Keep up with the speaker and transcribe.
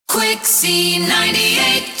Quixie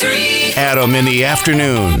 98.3. Adam in the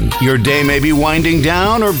afternoon. Your day may be winding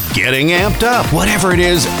down or getting amped up. Whatever it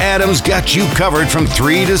is, Adam's got you covered from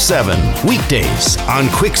 3 to 7. Weekdays on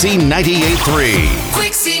Quixie 98.3.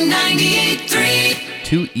 Quixie 98.3.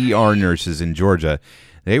 Two ER nurses in Georgia.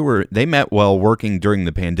 They met while working during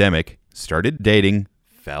the pandemic, started dating,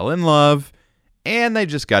 fell in love, and they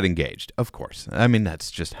just got engaged, of course. I mean, that's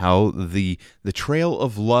just how the trail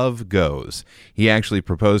of love goes. He actually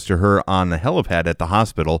proposed to her on the helipad at the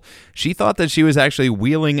hospital. She thought that she was actually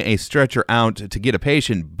wheeling a stretcher out to get a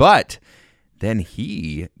patient, but then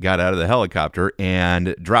he got out of the helicopter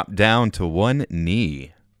and dropped down to one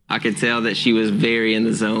knee. I could tell that she was very in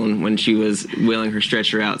the zone when she was wheeling her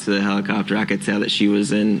stretcher out to the helicopter. I could tell that she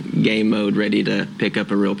was in game mode, ready to pick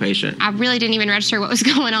up a real patient. I really didn't even register what was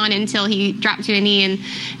going on until he dropped to a knee, and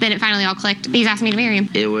then it finally all clicked. He's asked me to marry him.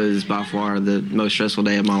 It was by far the most stressful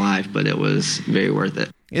day of my life, but it was very worth it.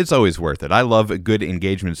 It's always worth it. I love a good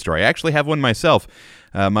engagement story. I actually have one myself.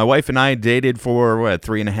 My wife and I dated for,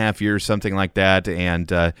 3.5 years, something like that,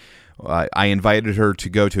 and I invited her to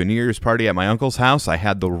go to a New Year's party at my uncle's house. I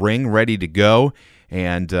had the ring ready to go,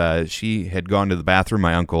 and she had gone to the bathroom.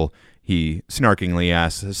 My uncle, he snarkingly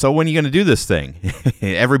asked, "So when are you going to do this thing?"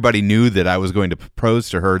 Everybody knew that I was going to propose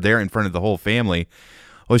to her there in front of the whole family.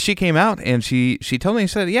 Well, she came out and she told me, she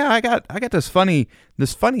said, "Yeah, I got this funny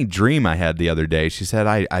dream I had the other day." She said,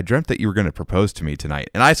 I dreamt that you were going to propose to me tonight.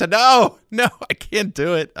 And I said, no, I can't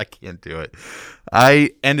do it.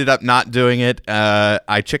 I ended up not doing it.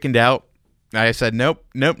 I chickened out. I said, nope,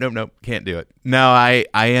 can't do it. No, I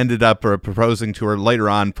ended up proposing to her later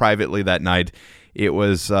on privately that night. It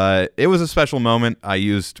was a special moment. I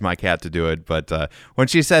used my cat to do it, but when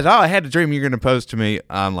she said, "Oh, I had a dream you're going to propose to me,"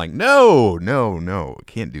 I'm like, no,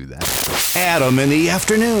 can't do that. Adam in the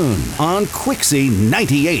afternoon on Quixie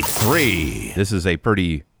 98.3. This is a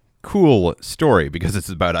pretty cool story because it's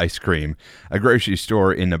about ice cream. A grocery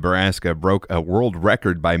store in Nebraska broke a world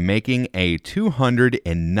record by making a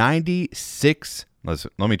 296,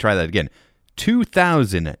 let me try that again,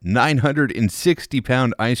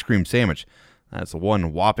 2,960-pound ice cream sandwich. That's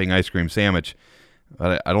one whopping ice cream sandwich.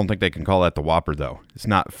 I don't think they can call that the Whopper, though. It's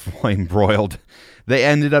not flame broiled. They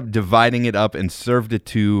ended up dividing it up and served it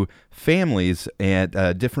to families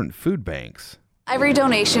at different food banks. Every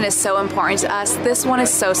donation is so important to us. This one is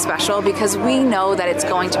so special because we know that it's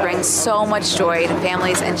going to bring so much joy to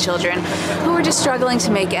families and children who are just struggling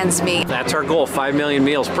to make ends meet. That's our goal, 5 million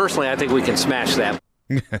meals. Personally, I think we can smash that.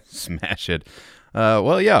 Smash it.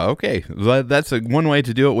 Well, yeah, okay. That's one way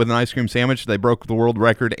to do it with an ice cream sandwich. They broke the world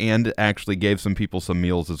record and actually gave some people some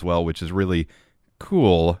meals as well, which is really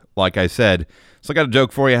cool, like I said. So I got a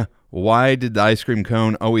joke for you. Why did the ice cream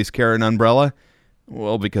cone always carry an umbrella?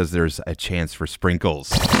 Well, because there's a chance for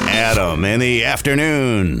sprinkles. Adam in the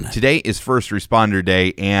afternoon. Today is First Responder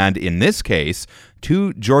Day, and in this case,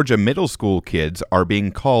 2 Georgia middle school kids are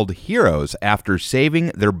being called heroes after saving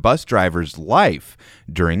their bus driver's life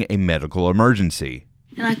during a medical emergency.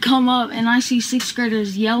 And I come up and I see 6th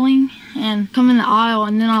graders yelling and come in the aisle,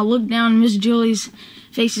 and then I look down and Miss Julie's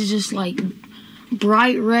face is just like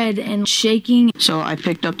bright red and shaking. So I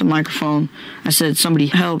picked up the microphone. I said, "Somebody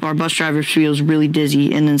help, our bus driver feels really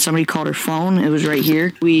dizzy." And then somebody called her phone. It was right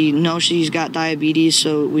here. We know she's got diabetes,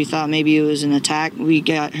 so we thought maybe it was an attack. We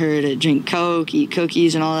got her to drink Coke, eat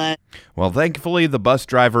cookies and all that. Well, thankfully, the bus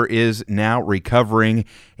driver is now recovering,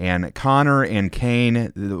 and Connor and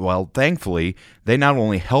Kane, well, thankfully, they not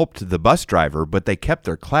only helped the bus driver, but they kept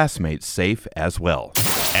their classmates safe as well.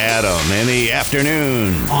 Adam in the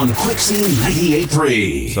afternoon on Quixie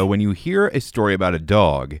 98.3. So when you hear a story about a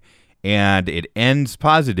dog and it ends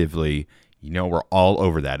positively, you know we're all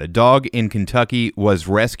over that. A dog in Kentucky was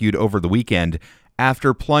rescued over the weekend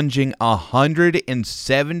after plunging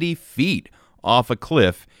 170 feet off a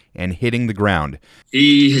cliff and hitting the ground.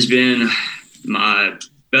 He has been my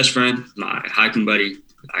best friend, my hiking buddy.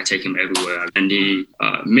 I take him everywhere. And he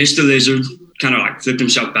missed the lizard, kind of like flipped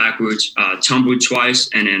himself backwards, tumbled twice,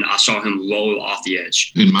 and then I saw him roll off the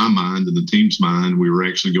edge. In my mind and the team's mind, we were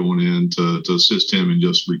actually going in to assist him in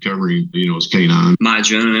just recovering, his canine. My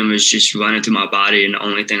adrenaline was just running through my body, and the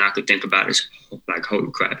only thing I could think about is, like,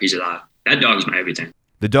 holy crap, he's alive. That dog is my everything.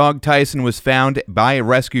 The dog, Tyson, was found by a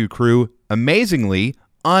rescue crew, amazingly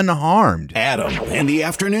unharmed. Adam in the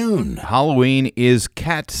afternoon. Halloween is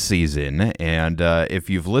cat season, and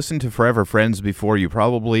if you've listened to Forever Friends before, you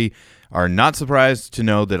probably are not surprised to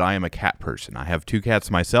know that I am a cat person. I have 2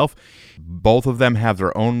 cats myself. Both of them have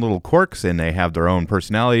their own little quirks, and they have their own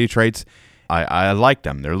personality traits. I like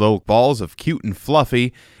them. They're little balls of cute and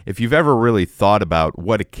fluffy. If you've ever really thought about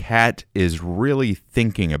what a cat is really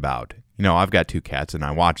thinking about, You know, I've got 2 cats, and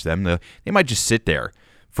I watch them. They might just sit there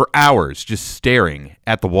for hours just staring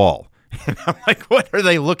at the wall. And I'm like, what are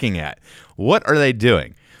they looking at? What are they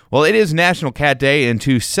doing? Well, it is National Cat Day, and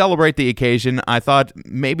to celebrate the occasion, I thought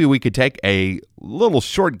maybe we could take a little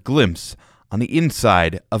short glimpse on the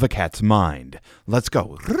inside of a cat's mind. Let's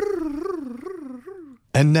go.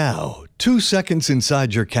 And now, 2 seconds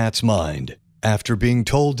inside your cat's mind after being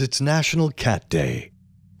told it's National Cat Day.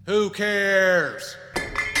 Who cares?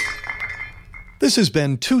 This has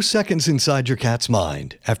been 2 seconds inside your cat's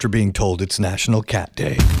mind after being told it's National Cat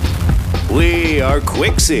Day. We are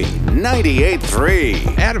Quixie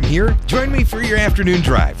 98.3. Adam here. Join me for your afternoon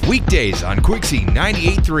drive. Weekdays on Quixie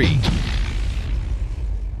 98.3.